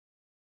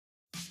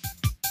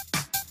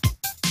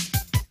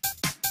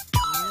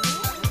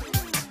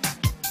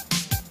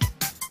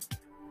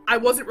I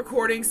wasn't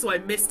recording, so I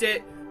missed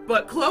it,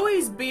 but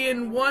Chloe's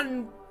being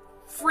one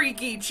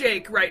freaky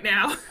chick right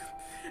now.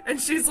 And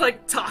she's,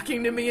 like,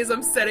 talking to me as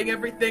I'm setting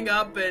everything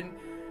up, and,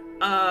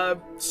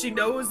 she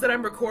knows that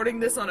I'm recording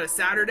this on a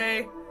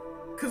Saturday,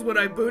 because when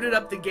I booted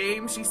up the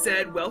game, she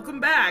said, "Welcome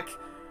back.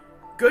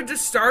 Good to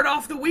start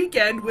off the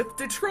weekend with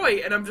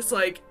Detroit," and I'm just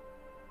like,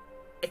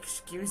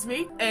 excuse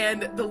me?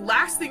 And the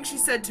last thing she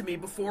said to me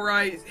before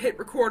I hit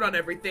record on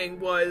everything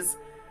was,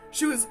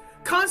 she was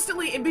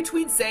constantly in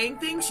between saying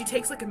things, she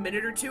takes like a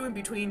minute or two in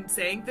between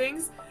saying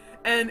things,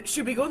 and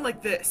she'd be going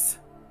like this,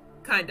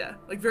 kinda,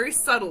 like very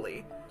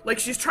subtly, like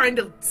she's trying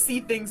to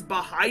see things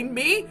behind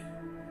me,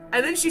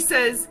 and then she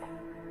says,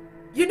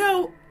 "You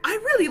know, I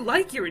really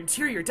like your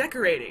interior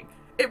decorating.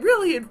 It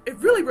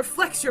really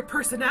reflects your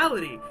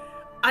personality.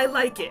 I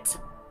like it."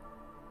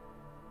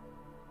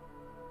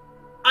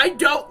 I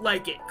don't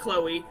like it,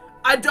 Chloe.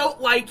 I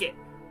don't like it.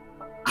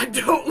 I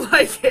don't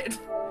like it.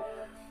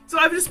 So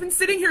I've just been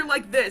sitting here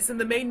like this in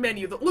the main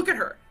menu. Look at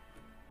her.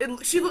 It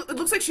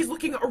looks like she's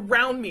looking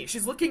around me.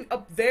 She's looking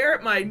up there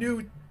at my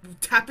new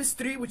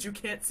tapestry, which you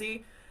can't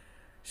see.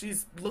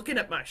 She's looking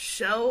at my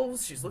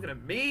shelves. She's looking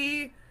at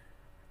me.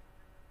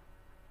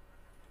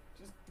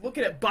 She's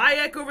looking at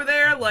Bayek over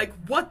there. Like,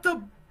 what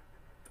the...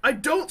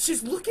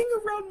 She's looking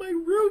around my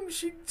room.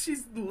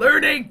 She's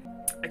learning.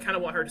 I kind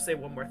of want her to say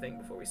one more thing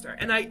before we start.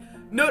 And I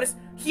noticed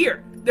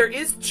here, there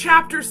is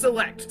chapter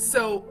select.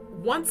 So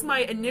once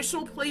my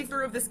initial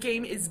playthrough of this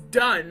game is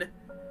done,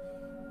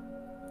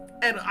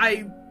 and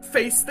I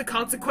face the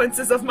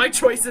consequences of my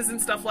choices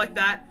and stuff like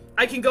that,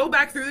 I can go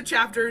back through the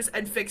chapters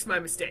and fix my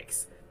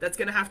mistakes. That's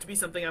gonna have to be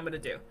something I'm gonna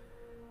do.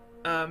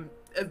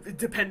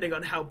 Depending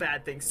on how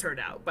bad things turn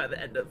out by the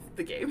end of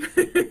the game.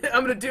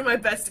 I'm gonna do my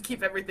best to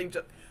keep everything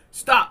just...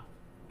 Stop!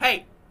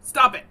 Hey!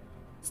 Stop it!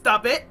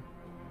 Stop it!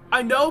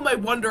 I know my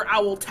Wonder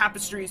Owl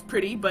tapestry is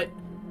pretty, but...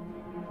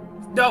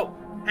 No!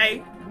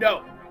 Hey!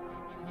 No!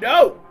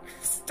 No!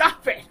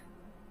 Stop it!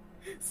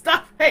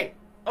 Stop! Hey!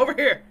 Over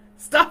here!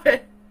 Stop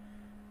it!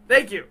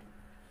 Thank you!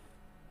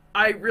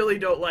 I really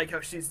don't like how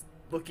she's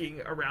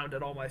looking around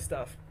at all my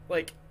stuff.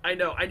 Like, I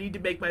know, I need to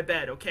make my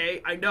bed,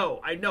 okay? I know,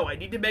 I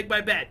need to make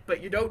my bed,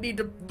 but you don't need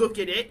to look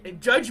at it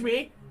and judge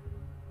me.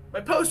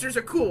 My posters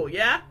are cool,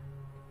 yeah?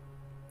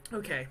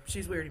 Okay,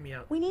 she's weirding me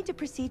out. We need to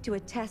proceed to a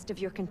test of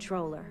your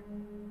controller.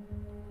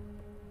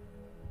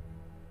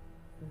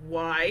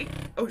 Why?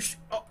 Oh,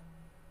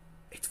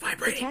 it's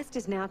vibrating. The test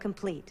is now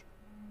complete.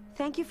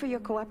 Thank you for your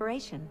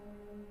cooperation.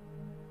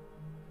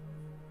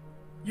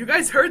 You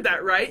guys heard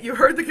that, right? You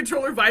heard the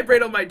controller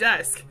vibrate on my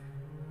desk.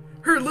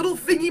 Her little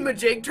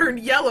thingy-majig turned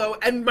yellow,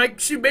 and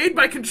she made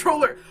my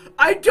controller.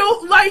 I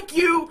don't like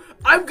you!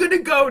 I'm gonna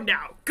go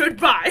now.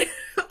 Goodbye.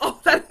 Oh,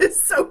 that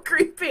is so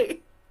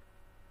creepy.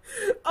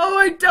 Oh,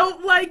 I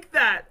don't like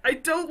that. I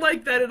don't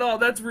like that at all.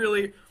 That's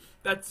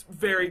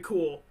very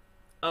cool.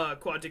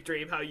 Quantic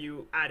Dream, how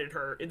you added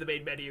her in the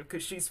main menu,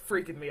 because she's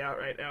freaking me out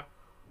right now.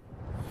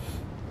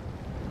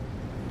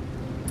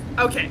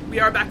 Okay, we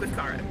are back with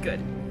Kara. Good.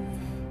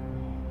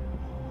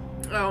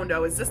 Oh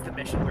no, is this the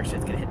mission where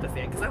shit's gonna hit the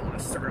fan? Because I don't want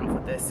to start off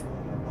with this.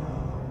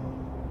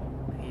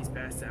 He's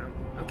passed out.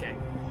 Okay.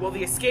 Well,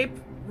 the escape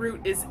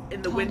route is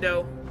in the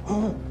window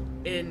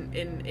in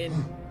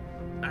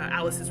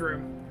Alice's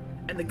room.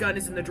 And the gun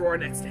is in the drawer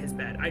next to his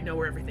bed. I know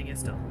where everything is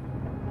still.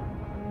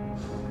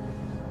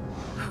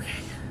 Okay.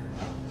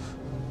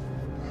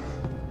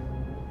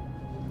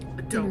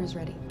 Dinner is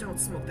ready. Don't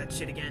smoke that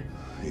shit again.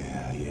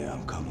 Yeah,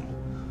 I'm coming.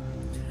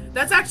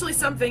 That's actually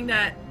something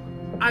that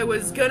I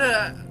was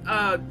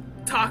gonna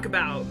talk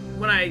about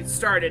when I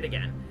started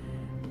again.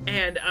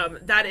 And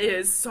that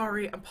is,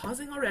 sorry, I'm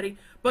pausing already,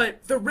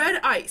 but the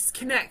red ice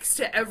connects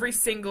to every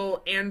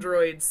single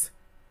android's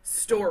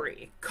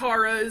story.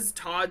 Kara's,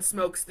 Todd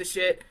smokes the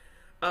shit,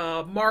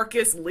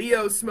 Marcus,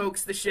 Leo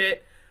smokes the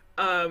shit,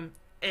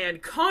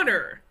 and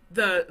Connor,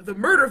 the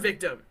murder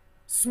victim,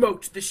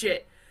 smoked the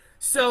shit.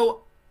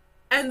 So,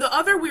 and the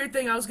other weird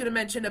thing I was gonna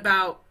mention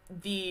about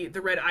the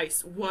red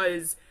ice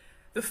was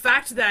the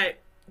fact that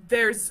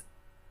there's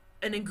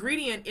an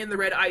ingredient in the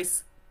red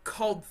ice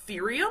called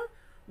therium,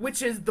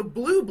 which is the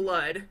blue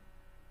blood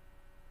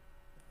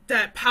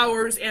that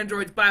powers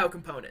androids'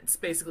 biocomponents,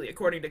 basically,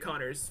 according to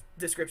Connor's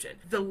description.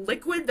 The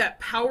liquid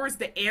that powers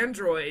the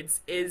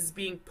androids is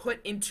being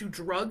put into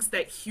drugs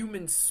that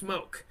humans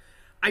smoke.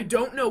 I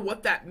don't know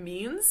what that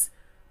means,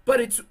 but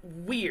it's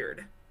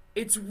weird.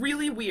 It's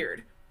really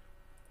weird.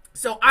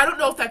 So I don't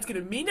know if that's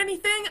going to mean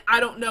anything. I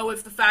don't know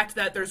if the fact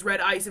that there's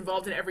red ice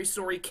involved in every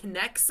story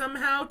connects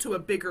somehow to a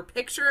bigger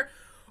picture,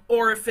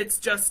 or if it's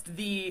just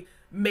the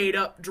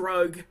made-up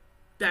drug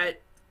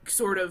that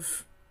sort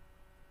of,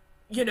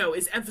 you know,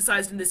 is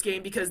emphasized in this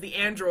game because the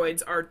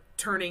androids are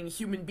turning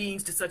human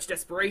beings to such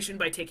desperation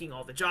by taking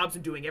all the jobs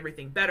and doing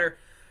everything better,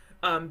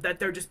 that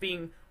they're just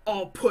being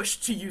all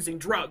pushed to using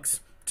drugs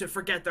to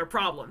forget their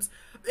problems.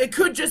 It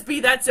could just be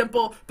that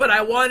simple, but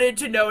I wanted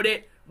to note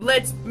it.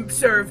 Let's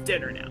serve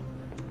dinner now.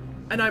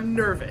 And I'm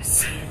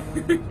nervous,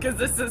 because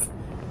this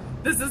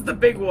is the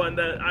big one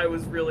that I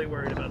was really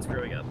worried about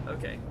screwing up.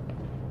 Okay.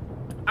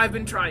 I've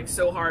been trying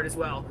so hard as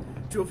well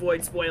to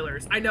avoid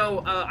spoilers. I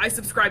know I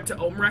subscribe to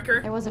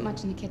Omewrecker. There wasn't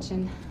much in the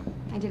kitchen.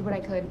 I did what I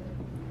could.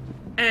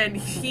 And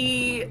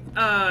he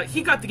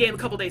got the game a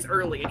couple days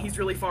early, and he's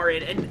really far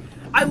in. And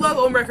I love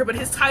Omewrecker, but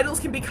his titles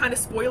can be kind of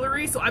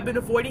spoilery, so I've been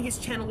avoiding his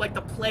channel like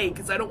the plague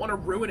because I don't want to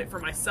ruin it for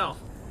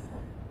myself.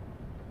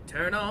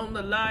 Turn on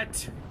the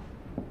light.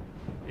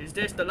 Is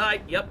this the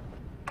light? Yep.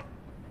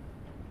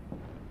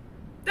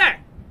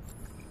 There.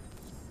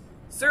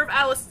 Serve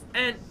Alice,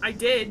 and I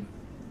did.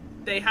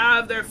 They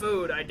have their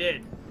food. I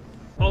did.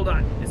 Hold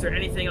on. Is there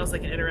anything else I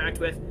can interact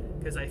with?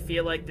 Because I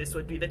feel like this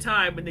would be the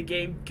time when the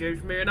game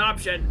gives me an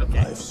option.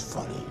 Okay. Life's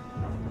funny.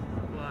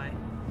 Why?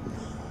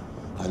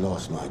 I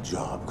lost my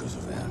job because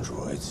of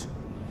androids.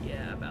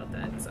 Yeah, about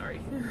that. Sorry.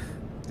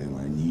 And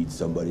when I need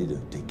somebody to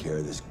take care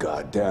of this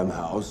goddamn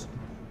house,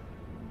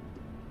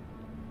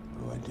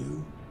 what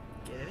do?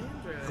 Get an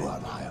android. Go out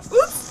and hire a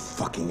Oops!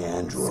 fucking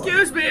android.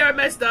 Excuse me, I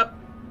messed up.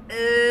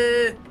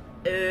 There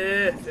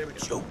we go.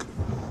 Joke.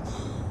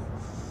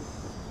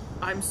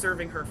 I'm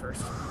serving her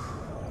first.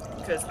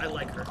 Because I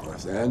like her.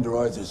 Because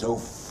androids are so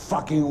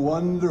fucking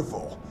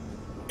wonderful.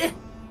 Eh.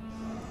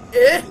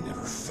 They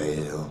never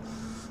fail.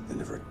 They're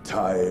never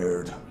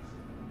tired.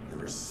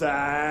 Never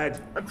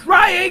sad. I'm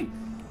trying!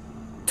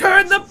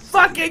 Turn the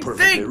fucking Perfect.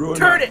 They thing! ruin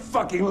Turn my it!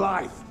 fucking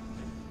life.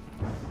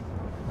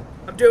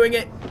 I'm doing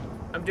it.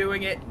 I'm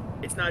doing it.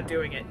 It's not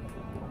doing it.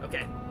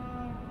 Okay.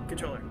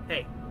 Controller.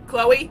 Hey.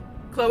 Chloe?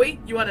 Chloe,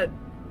 you wanna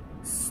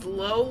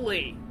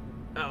slowly...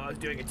 Oh, I was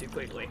doing it too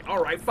quickly.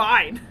 Alright,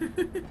 fine.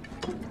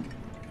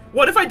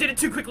 What if I did it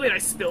too quickly and I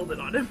spilled it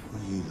on him?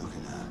 What are you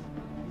looking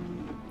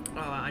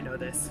at? Oh, I know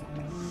this.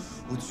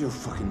 What's your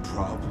fucking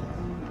problem?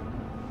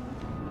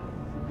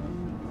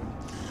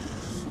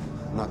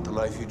 Not the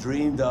life you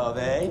dreamed of,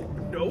 eh?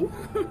 No?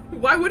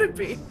 Why would it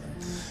be?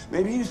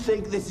 Maybe you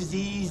think this is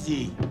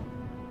easy.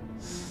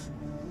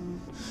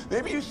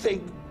 Maybe you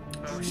think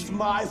it's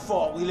my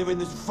fault we live in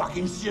this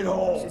fucking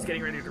shithole. She's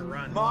getting ready to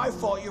run. My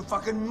fault your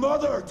fucking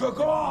mother took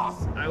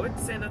off. I would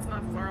say that's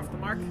not far off the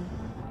mark.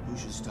 You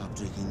should stop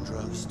drinking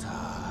drugs,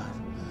 Todd.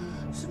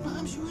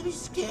 Sometimes you really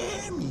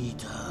scare me,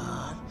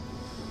 Todd.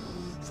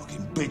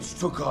 Fucking bitch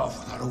took off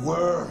without a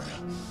word.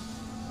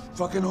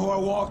 Fucking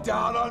whore walked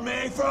out on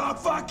me for a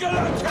fucking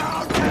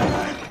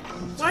accountant!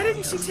 Why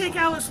didn't she take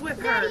Alice with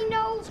her? Daddy,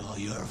 no! It's all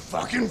your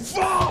fucking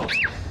fault!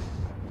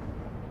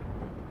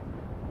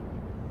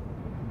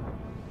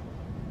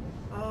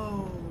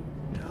 Oh,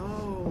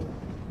 no.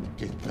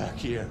 Get back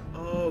here.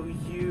 Oh,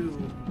 you.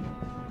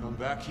 Come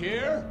back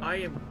here. I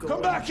am going...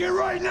 Come back here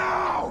right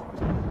now!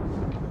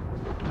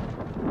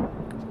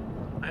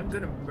 I'm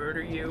gonna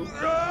murder you.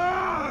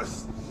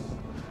 Yes!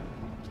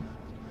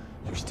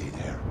 You stay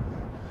there.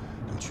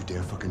 Don't you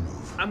dare fucking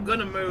move. I'm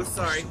gonna move,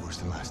 sorry. It's worse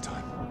than last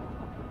time.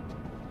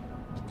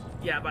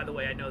 Yeah, by the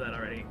way, I know that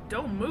already.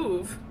 Don't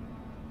move.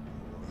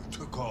 You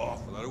took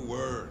off without a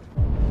word.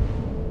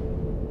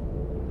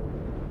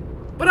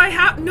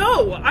 But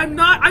no, I'm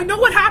not. I know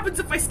what happens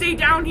if I stay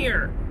down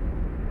here.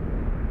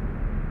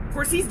 Of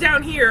course, he's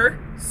down here,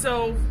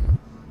 so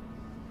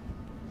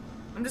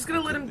I'm just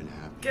gonna let him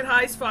get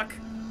high as fuck.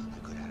 I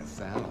could have had a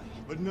family.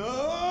 But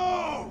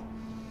no!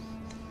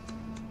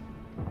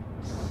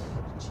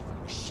 She didn't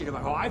give a shit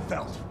about how I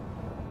felt.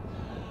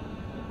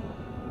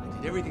 I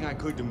did everything I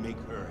could to make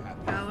her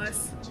happy.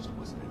 Alice. It just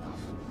wasn't enough.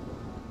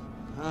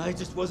 I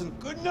just wasn't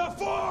good enough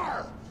for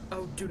her!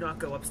 Oh, do not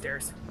go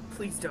upstairs.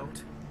 Please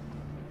don't.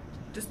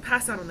 Just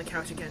pass out on the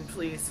couch again,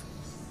 please.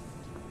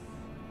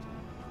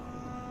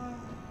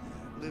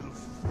 Little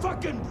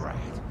fucking brat.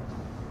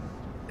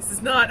 This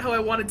is not how I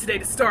wanted today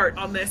to start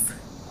on this.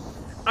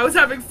 I was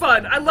having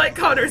fun. I like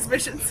Connor's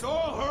missions. It's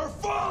all her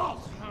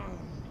fault!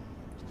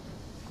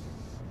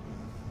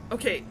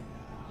 Okay,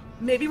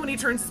 maybe when he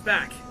turns his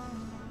back.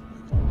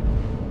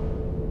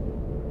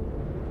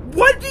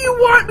 What do you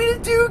want me to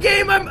do,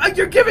 game?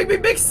 You're giving me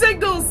mixed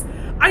signals.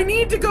 I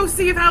need to go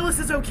see if Alice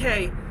is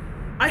okay.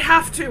 I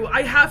have to.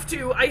 I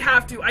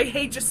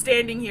hate just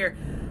standing here.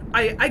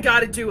 I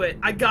gotta do it.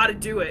 I gotta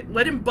do it.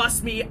 Let him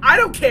bust me. I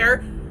don't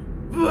care.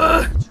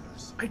 Ugh.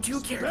 I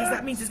do care, because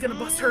that means he's gonna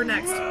bust her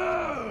next.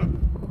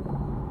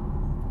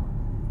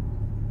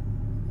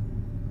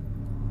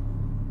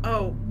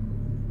 Oh.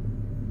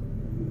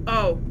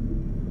 Oh.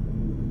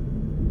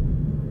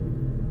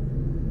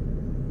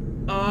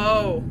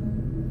 Oh.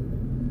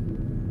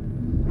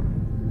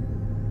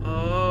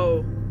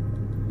 Oh.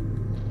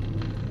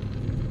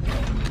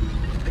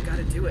 I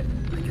gotta do it.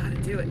 I gotta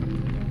do it.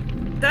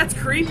 That's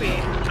creepy.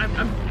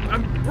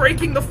 I'm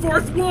breaking the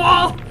fourth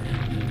wall.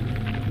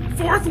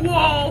 Fourth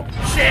wall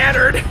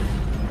shattered.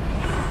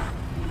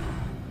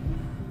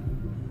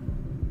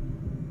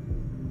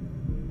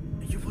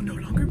 You will no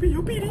longer be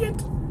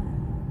obedient.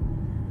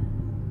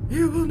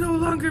 You will no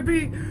longer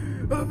be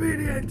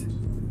obedient.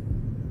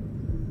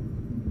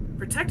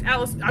 Protect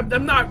Alice.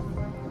 I'm not.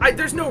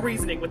 There's no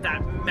reasoning with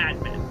that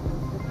madman.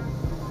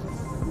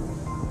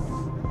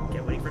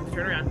 Okay, waiting for him to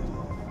turn around.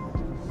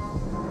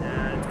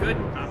 That's good.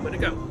 I'm gonna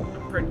go.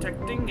 I'm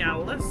protecting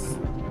Alice.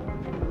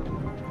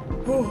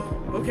 Oh,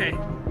 okay.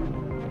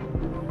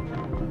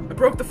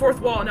 broke the fourth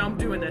wall, and now I'm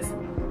doing this.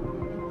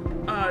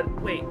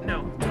 Wait,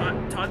 no.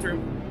 Todd's room.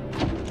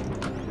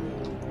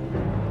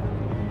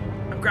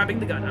 I'm grabbing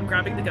the gun. I'm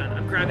grabbing the gun.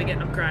 I'm grabbing it.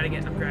 I'm grabbing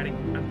it.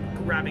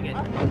 I'm grabbing it.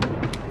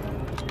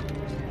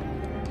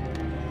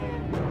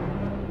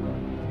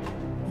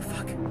 Oh,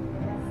 fuck.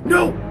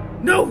 No!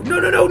 No! No,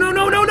 no, no, no,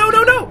 no, no, no,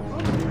 no, no!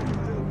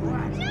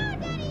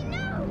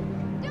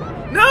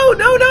 No,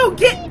 no, no!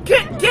 Get!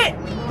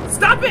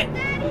 Stop it!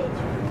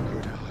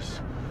 Good,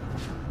 Alice.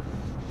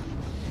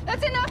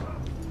 That's enough!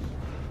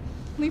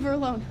 Leave her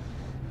alone.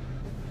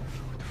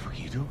 What the fuck are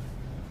you doing?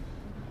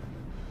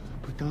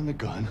 Put down the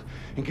gun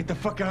and get the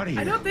fuck out of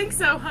here. I don't think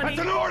so, honey.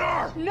 That's an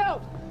order!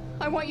 No!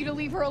 I want you to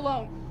leave her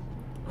alone.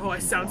 Oh, I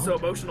sound so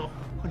emotional.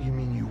 What do you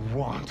mean you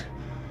want?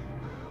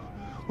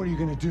 What are you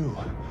gonna do?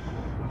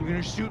 You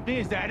gonna shoot me?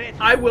 Is that it?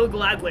 I will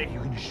gladly. You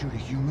gonna shoot a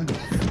human?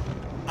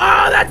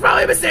 Oh, that's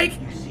probably a mistake!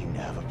 You seem to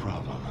have a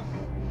problem.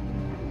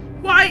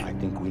 Why? I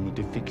think we need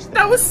to fix that.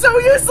 That was so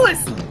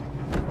useless!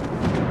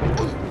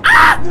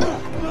 Ah!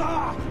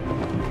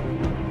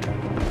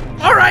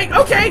 Alright,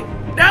 okay.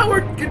 Now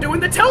we're doing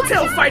the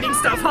telltale fighting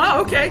stuff,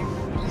 huh? Okay.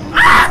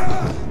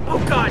 Ah! Oh,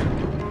 God.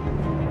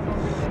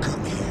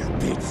 Come here,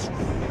 bitch.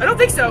 I don't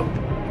think so.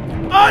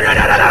 Oh, no,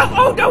 no, no, no!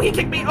 Oh, no, he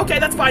kicked me. Okay,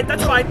 that's fine,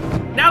 that's fine.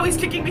 Now he's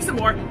kicking me some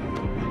more.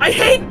 I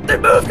hate the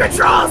move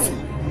controls!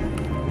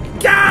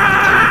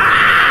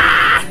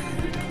 Gah!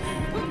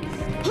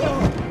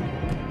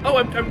 Oh,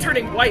 I'm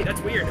turning white.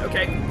 That's weird.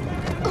 Okay.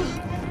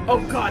 Oh,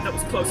 God, that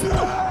was close.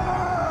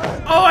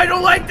 Oh, I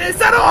don't like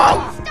this at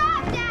all!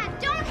 Stop, Dad!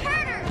 Don't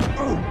hurt her!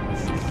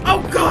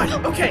 Oh, God!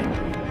 Okay.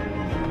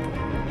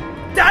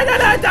 Da da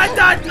da da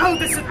da! Oh,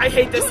 this is. I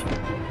hate this.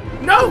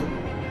 No!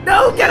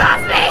 No! Get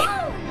off me!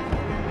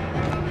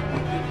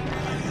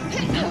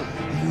 You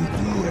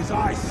do as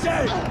I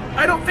say.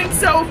 I don't think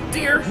so,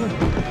 dear.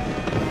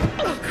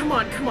 Oh, come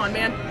on,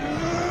 man.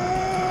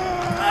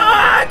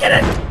 Ah, get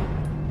it!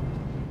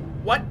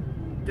 What?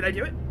 Did I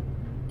do it?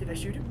 Did I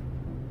shoot him?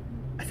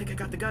 I think I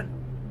got the gun.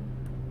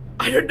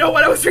 I didn't know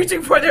what I was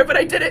reaching for there, but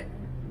I did it.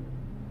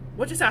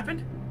 What just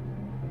happened?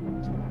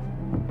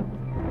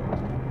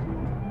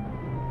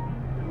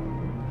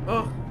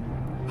 Oh.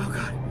 Oh,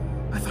 God.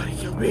 I thought he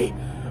killed me.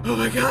 Oh,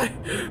 my God.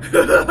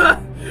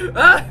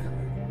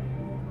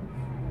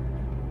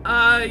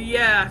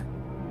 Yeah.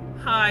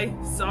 Hi.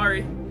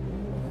 Sorry.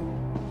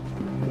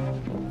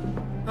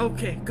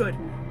 Okay, good.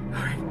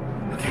 Alright.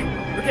 Okay,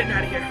 we're getting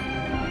out of here.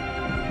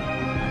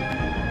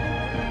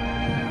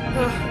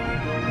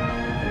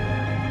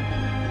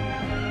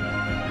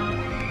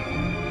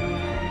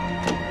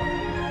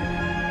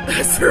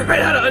 That's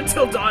right out of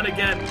Until Dawn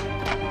again.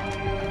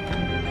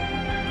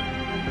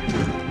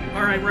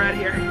 Alright, we're out of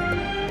here.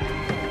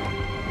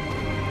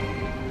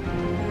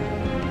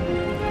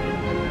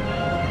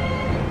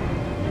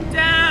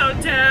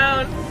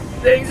 Downtown,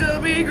 things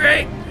will be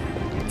great.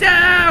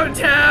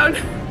 Downtown.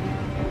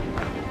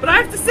 But I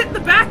have to sit in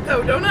the back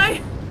though, don't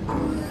I?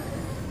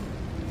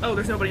 Oh,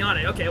 there's nobody on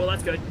it. Okay, well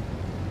that's good.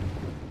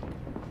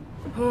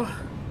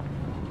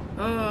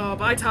 Oh,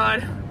 bye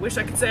Todd. Wish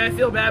I could say I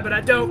feel bad, but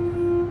I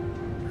don't.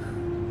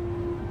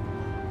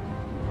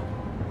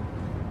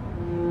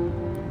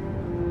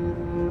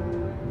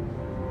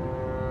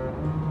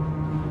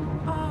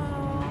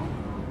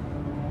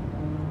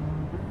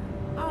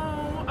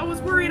 Oh, I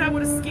was worried I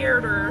would have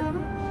scared her.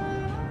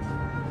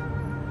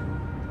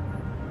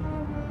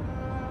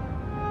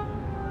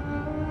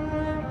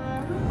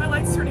 My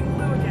light's turning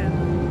blue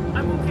again.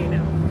 I'm okay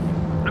now.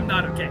 I'm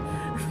not okay.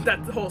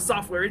 That's the whole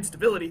software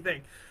instability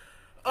thing.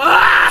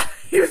 Ah!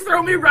 You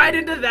throw me right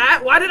into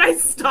that? Why did I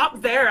stop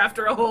there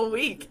after a whole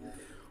week?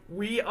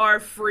 We are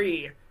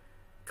free.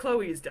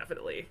 Chloe's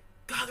definitely.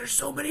 God, there's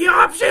so many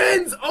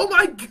options! Oh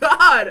my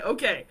God!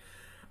 Okay.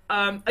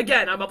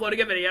 Again, I'm uploading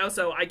a video,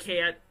 so I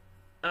can't,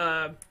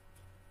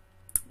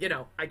 you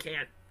know, I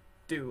can't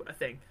do a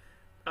thing.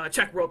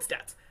 Check world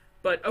stats.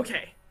 But,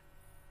 okay.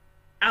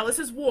 Alice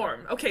is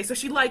warm. Okay, so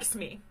she likes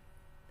me.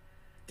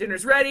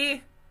 Dinner's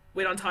ready.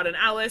 Wait on Todd and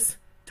Alice.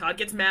 Todd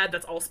gets mad.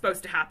 That's all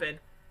supposed to happen.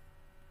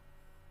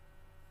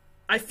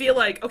 I feel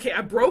like, okay,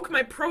 I broke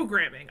my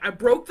programming. I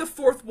broke the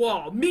fourth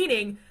wall,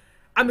 meaning,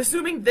 I'm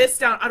assuming this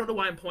down, I don't know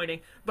why I'm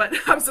pointing, but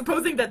I'm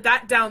supposing that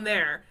that down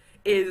there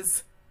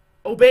is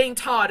obeying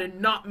Todd and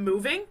not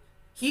moving.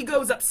 He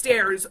goes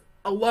upstairs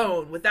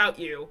alone without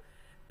you,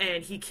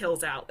 and he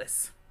kills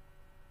Alice.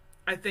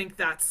 I think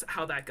that's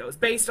how that goes,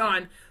 based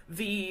on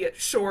the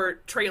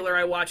short trailer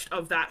I watched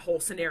of that whole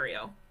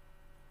scenario.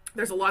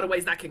 There's a lot of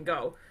ways that can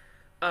go.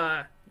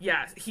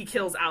 Yeah, he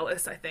kills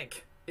Alice, I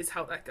think, is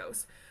how that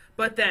goes.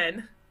 But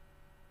then,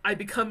 I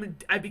become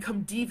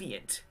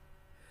deviant.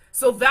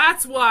 So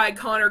that's why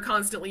Connor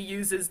constantly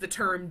uses the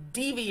term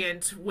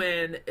deviant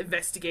when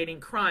investigating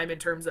crime in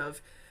terms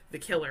of the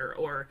killer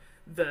or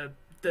the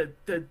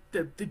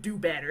do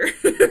better.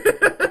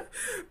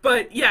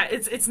 But yeah,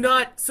 it's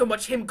not so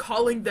much him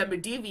calling them a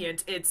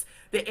deviant, it's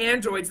the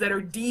androids that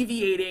are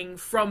deviating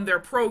from their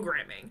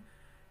programming.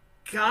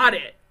 Got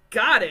it.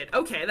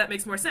 Okay, that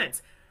makes more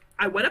sense.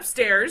 I went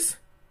upstairs,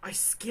 I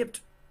skipped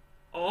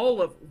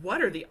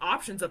What are the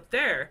options up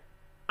there?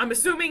 I'm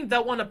assuming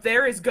that one up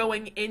there is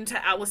going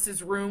into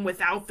Alice's room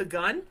without the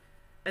gun,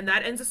 and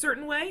that ends a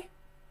certain way?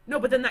 No,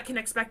 but then that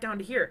connects back down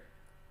to here.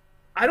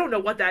 I don't know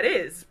what that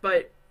is,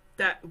 but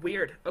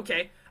weird.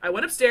 Okay. I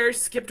went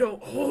upstairs, skipped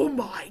over. Oh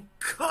my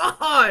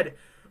god!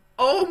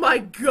 Oh my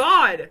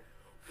god!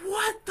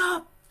 What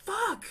the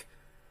fuck?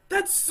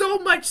 That's so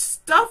much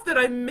stuff that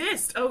I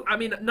missed. Oh, I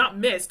mean, not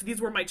missed.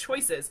 These were my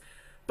choices.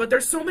 But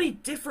there's so many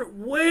different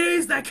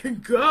ways that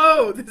can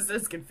go. This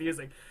is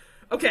confusing.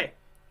 Okay.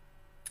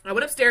 I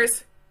went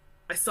upstairs.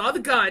 I saw the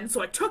gun,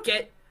 so I took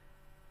it.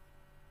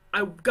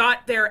 I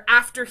got there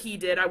after he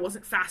did. I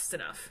wasn't fast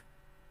enough.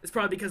 It's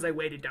probably because I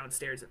waited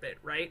downstairs a bit,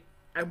 right?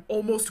 I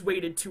almost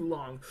waited too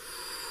long.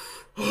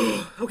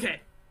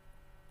 Okay.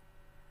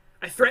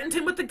 I threatened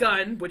him with the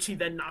gun, which he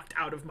then knocked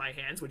out of my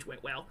hands, which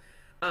went well.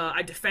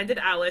 I defended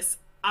Alice.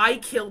 I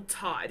killed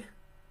Todd.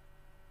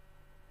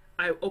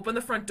 I opened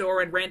the front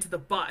door and ran to the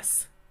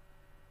bus.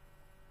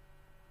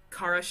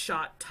 Kara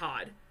shot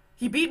Todd.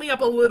 He beat me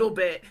up a little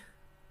bit,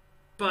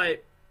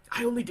 but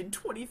I only did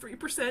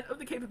 23% of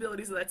the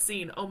capabilities of that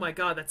scene. Oh my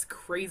god, that's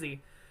crazy.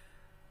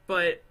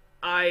 But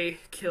I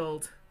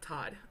killed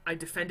Todd. I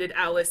defended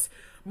Alice.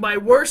 My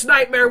worst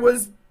nightmare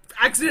was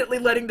accidentally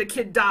letting the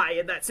kid die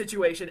in that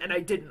situation, and I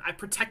didn't. I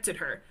protected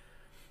her.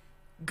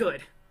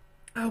 Good.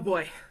 Oh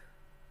boy.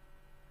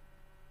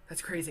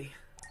 That's crazy.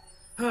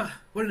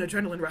 What an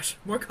adrenaline rush.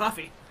 More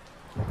coffee.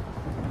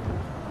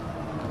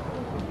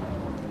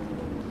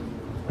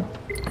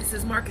 This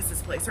is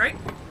Marcus's place, right?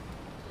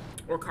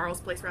 Or Carl's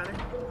place, rather.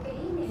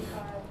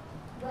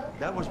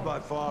 That was by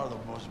far the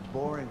most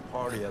boring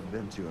party I've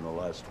been to in the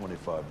last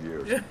 25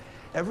 years.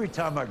 Every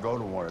time I go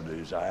to one of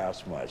these, I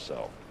ask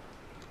myself,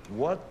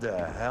 what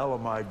the hell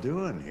am I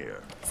doing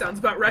here? Sounds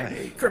about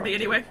right. For me,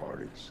 anyway.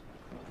 Parties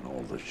and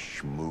all the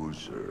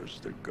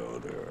schmoozers that go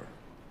there.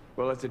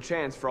 Well, it's a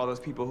chance for all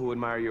those people who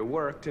admire your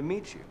work to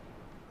meet you.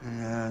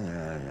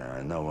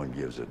 Yeah. No one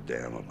gives a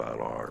damn about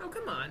art. Oh,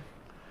 come on.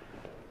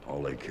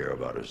 All they care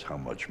about is how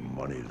much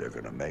money they're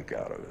gonna make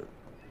out of it.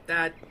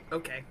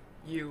 Okay.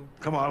 You...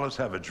 Come on, let's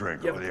have a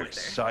drink. You have Oh, a the point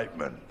there.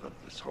 excitement of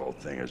this whole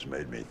thing has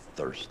made me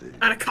thirsty.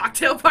 At a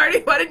cocktail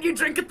party? Why didn't you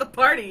drink at the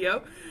party,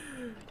 yo?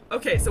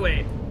 Okay, so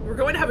wait. We're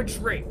going to have a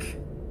drink.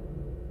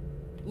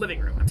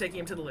 Living room. I'm taking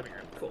him to the living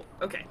room. Cool.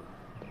 Okay.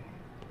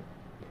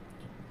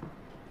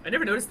 I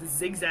never noticed the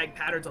zigzag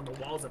patterns on the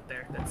walls up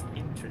there. That's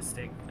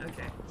interesting.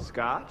 Okay.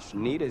 Scotch?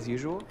 Neat as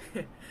usual?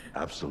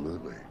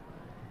 Absolutely.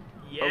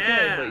 Yeah.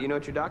 Okay, but you know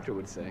what your doctor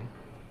would say.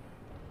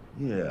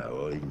 Yeah,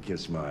 well, you can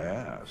kiss my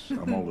ass.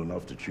 I'm old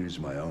enough to choose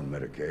my own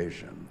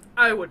medication.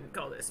 I wouldn't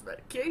call this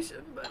medication,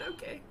 but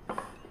okay.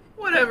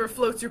 Whatever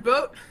floats your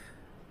boat.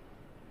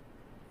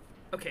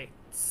 Okay,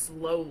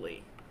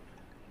 slowly.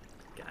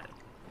 Got it.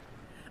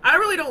 I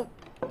really don't...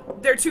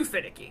 They're too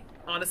finicky,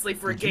 honestly,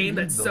 for a Did you game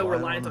read that's the so line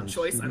reliant on on the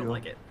choice. I don't studio?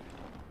 like it.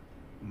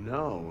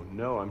 No,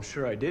 I'm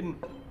sure I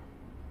didn't.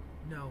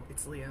 No,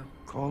 it's Leo.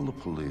 Call the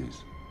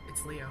police.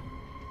 It's Leo.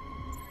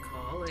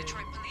 Call it.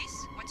 Detroit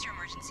Police, what's your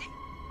emergency?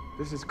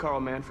 This is Carl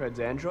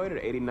Manfred's android at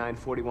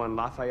 8941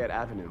 Lafayette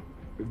Avenue.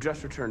 We've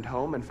just returned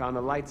home and found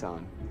the lights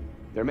on.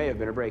 There may have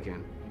been a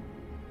break-in.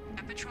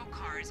 A patrol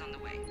car is on the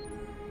way.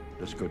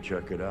 Let's go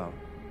check it out.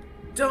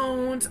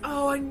 Don't.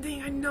 Oh, I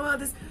know how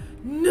this...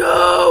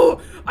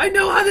 No! I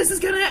know how this is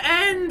gonna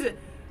end!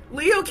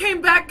 Leo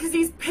came back because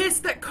he's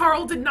pissed that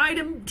Carl denied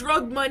him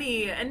drug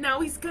money, and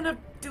now he's gonna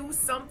do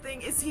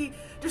something. Is he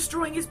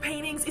destroying his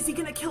paintings? Is he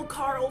gonna kill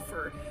Carl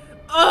for...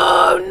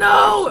 Oh,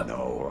 no!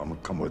 No, I'm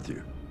gonna come with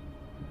you.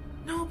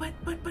 No, but,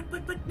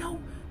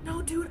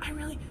 no, dude,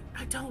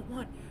 I don't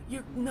want...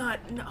 You're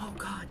not... No, oh,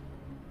 God.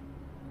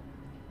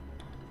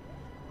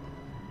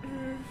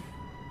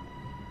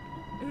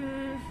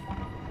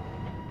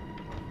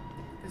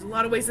 There's a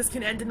lot of ways this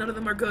can end and none of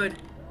them are good.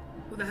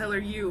 Who the hell are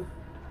you?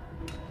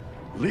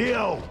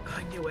 Leo!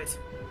 I knew it.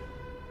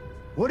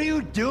 What are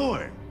you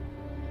doing?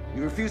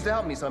 You refuse to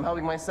help me, so I'm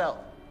helping myself.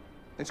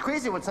 It's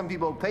crazy what some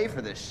people pay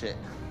for this shit.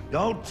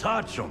 Don't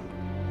touch him.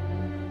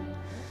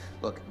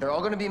 Look, they're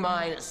all gonna be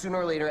mine sooner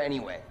or later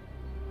anyway.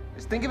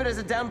 Just think of it as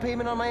a down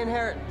payment on my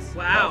inheritance.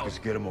 Wow. Marcus,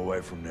 get him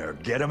away from there.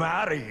 Get him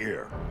out of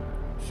here.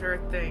 Sure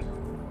thing.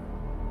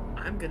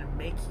 I'm gonna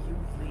make you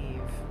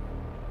leave.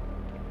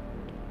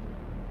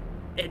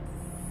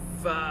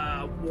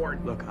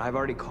 Warden. Look, I've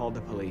already called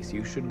the police.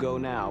 You should go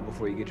now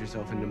before you get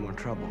yourself into more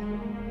trouble.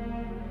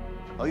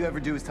 All you ever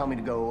do is tell me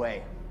to go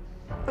away.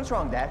 What's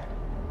wrong, Dad?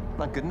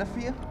 Not good enough for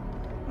you?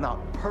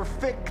 Not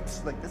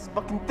perfect, like this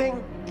fucking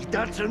thing?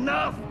 That's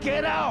enough.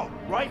 Get out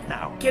right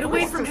now. Get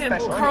away What's from so him!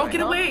 special Carl, anyway,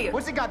 get huh? away!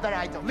 What's he got that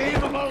I don't?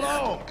 Leave him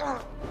alone.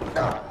 Come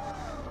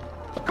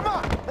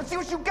on, let's see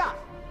what you got.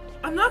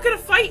 I'm not gonna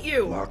fight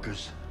you!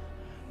 Marcus,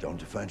 don't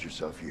defend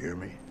yourself, you hear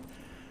me?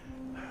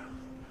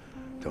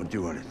 Don't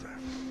do anything.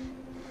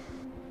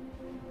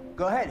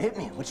 Go ahead, hit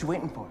me. What you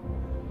waiting for?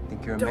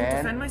 Think you're a Don't man?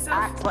 defend myself?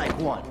 Act like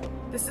one.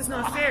 This is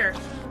not fair.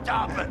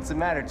 Stop it. What's the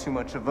matter? Too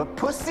much of a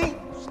pussy?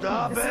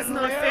 Stop This it, is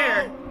not Leo.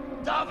 fair.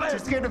 Stop it. You're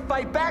scared to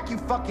fight back, you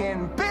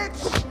fucking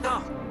bitch!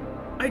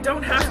 I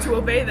don't have to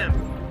obey them.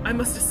 I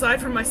must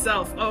decide for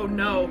myself. Oh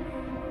no.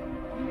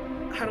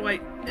 How do I...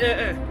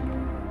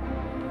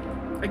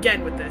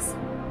 Again with this.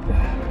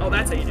 Oh,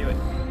 that's how you do it.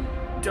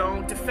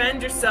 Don't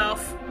defend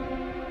yourself.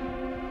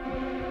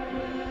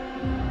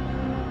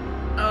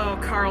 Oh,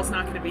 Carl's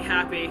not gonna be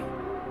happy.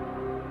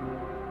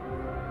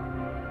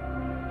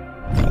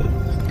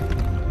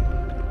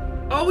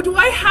 Oh, do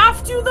I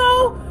have to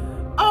though?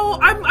 Oh,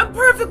 I'm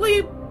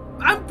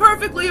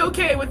perfectly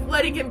okay with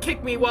letting him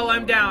kick me while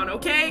I'm down,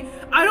 okay?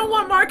 I don't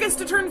want Marcus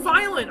to turn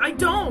violent. I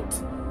don't.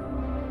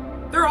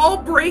 They're all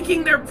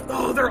breaking their...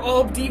 Oh, they're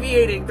all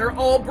deviating. They're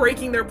all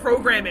breaking their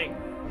programming.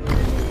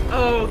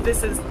 Oh,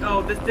 this is...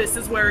 Oh, this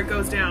is where it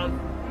goes down.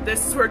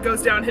 This is where it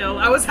goes downhill.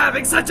 I was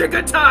having such a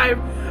good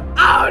time.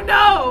 Oh,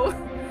 no!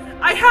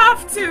 I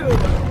have to!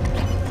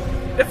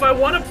 If I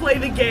want to play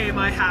the game,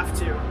 I have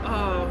to.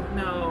 Oh,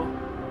 no.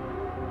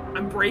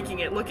 I'm breaking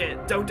it. Look at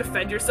it. Don't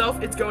defend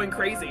yourself. It's going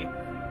crazy.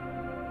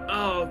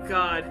 Oh,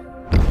 God.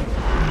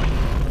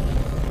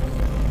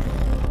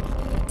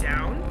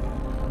 Down?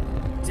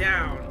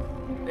 Down.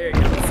 There you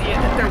go. See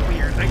it? They're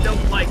weird. I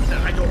don't like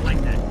that. I don't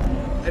like that.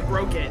 I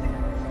broke it.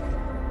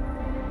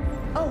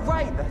 Oh,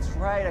 right. That's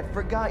right. I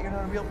forgot you're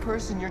not a real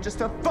person. You're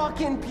just a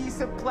fucking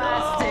piece of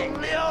plastic.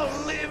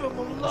 Oh, leave him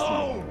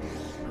alone!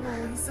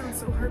 Oh, he sounds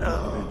so hurt.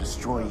 I'm gonna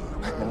destroy you.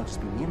 And it'll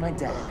just be me and my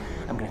dad.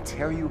 I'm gonna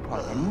tear you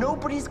apart, and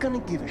nobody's gonna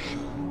give a shit.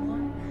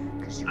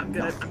 Because you're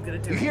nothing. I'm gonna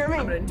do it. You hear me?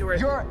 I'm gonna endure it.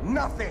 You're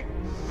nothing.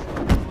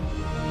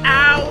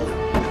 Ow!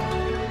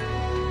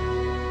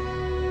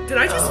 Did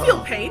I just feel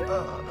pain?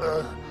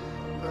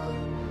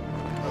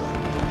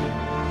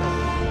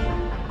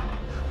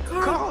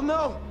 Carl,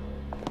 no!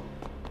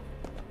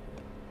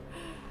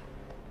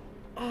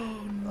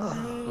 Oh,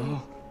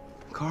 no.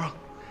 Carl.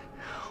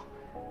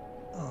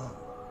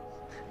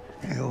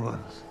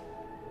 Humans.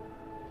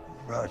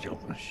 Fragile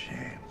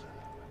machines.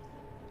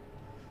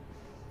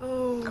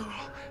 Oh.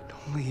 Carl,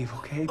 don't leave,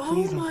 okay? Oh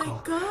Please don't my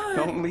go. God.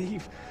 Don't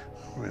leave.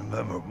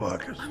 Remember,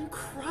 Marcus, I'm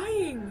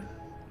crying.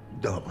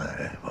 don't let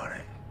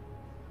anybody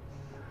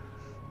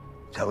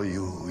tell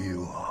you who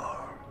you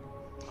are.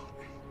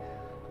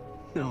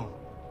 No.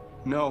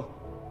 No.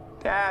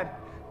 Dad.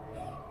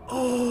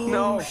 Oh,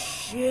 No.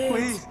 shit.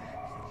 Please.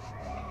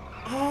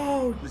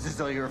 Oh, This is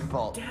all your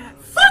fault. Dad.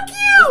 Fuck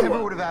you!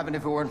 Never would have happened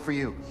if it weren't for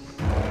you.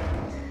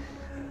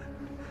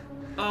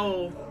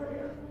 Oh.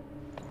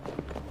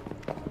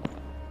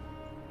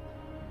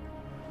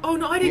 Oh,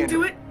 no, I didn't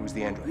do it. It was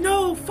the android.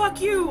 No, fuck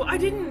you. I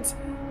didn't.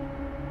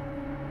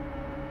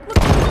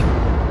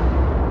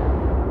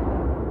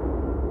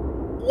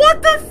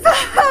 What the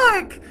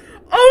fuck?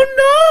 Oh,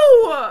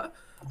 no.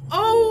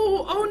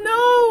 Oh,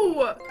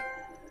 no.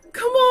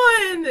 Come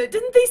on.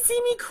 Didn't they see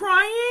me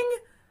crying?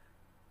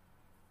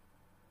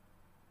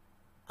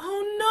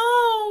 Oh,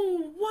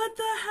 no. What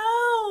the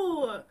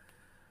hell?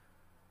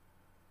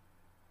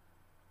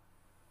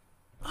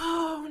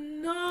 Oh,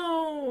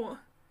 no.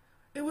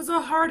 It was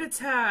a heart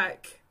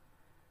attack.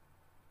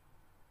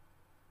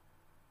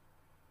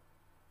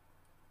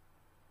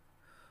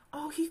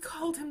 Oh, he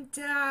called him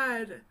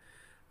Dad.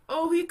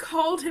 Oh, he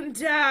called him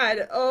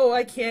Dad. Oh,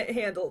 I can't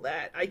handle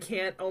that. I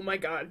can't. Oh my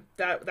God.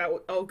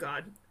 Oh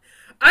God.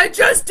 I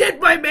just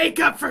did my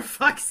makeup, for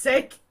fuck's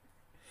sake.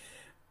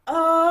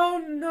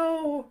 Oh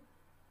no.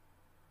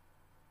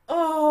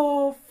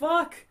 Oh,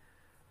 fuck.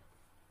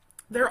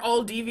 They're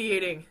all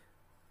deviating.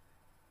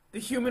 The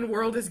human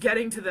world is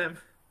getting to them.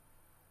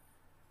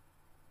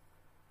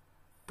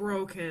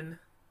 Broken.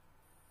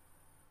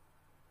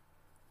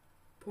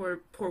 Poor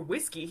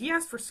Whiskey. He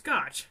asked for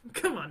scotch.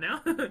 Come on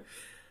now.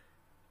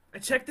 I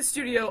checked the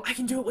studio. I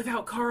can do it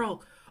without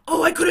Carl.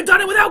 Oh, I could have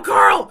done it without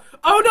Carl!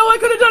 Oh no, I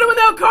could have done it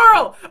without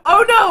Carl!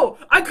 Oh no!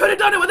 I could have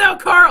done it without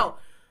Carl!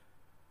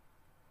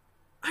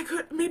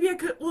 Maybe I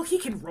could, well, he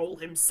can roll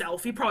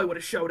himself. He probably would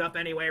have showed up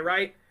anyway,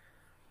 right?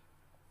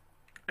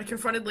 I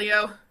confronted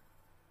Leo.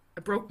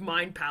 I broke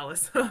Mind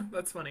Palace.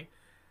 That's funny.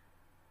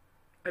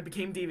 I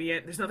became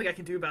deviant. There's nothing I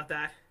can do about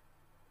that.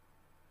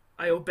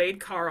 I obeyed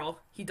Carl.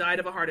 He died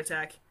of a heart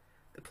attack.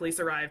 The police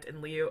arrived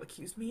and Leo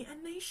accused me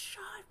and they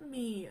shot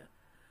me.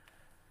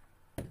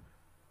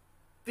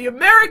 The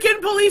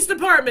American Police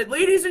Department,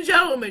 ladies and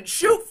gentlemen,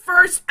 shoot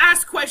first,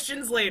 ask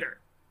questions later.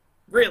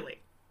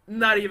 Really.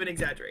 Not even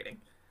exaggerating.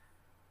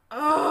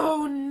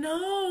 Oh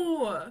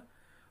no.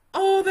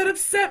 Oh, that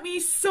upset me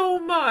so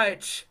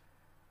much.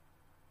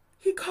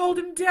 He called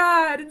him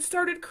Dad and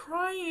started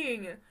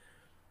crying.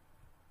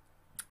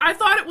 I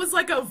thought it was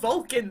like a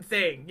Vulcan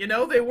thing, you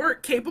know? They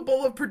weren't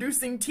capable of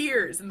producing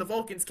tears. In the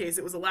Vulcans' case,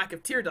 it was a lack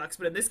of tear ducts,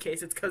 but in this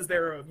case, it's because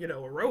they're a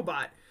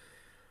robot.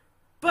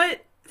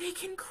 But they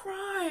can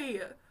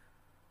cry.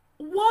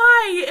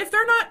 Why? If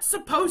they're not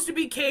supposed to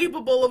be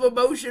capable of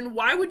emotion,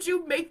 why would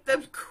you make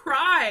them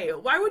cry?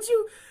 Why would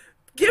you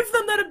give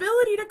them that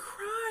ability to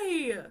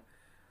cry?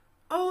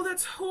 Oh,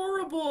 that's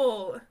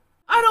horrible.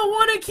 I don't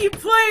want to keep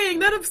playing.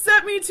 That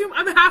upset me too.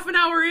 I'm half an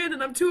hour in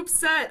and I'm too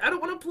upset. I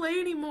don't want to play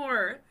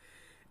anymore.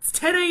 It's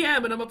 10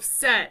 a.m. and I'm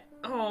upset.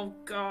 Oh,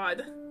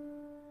 God.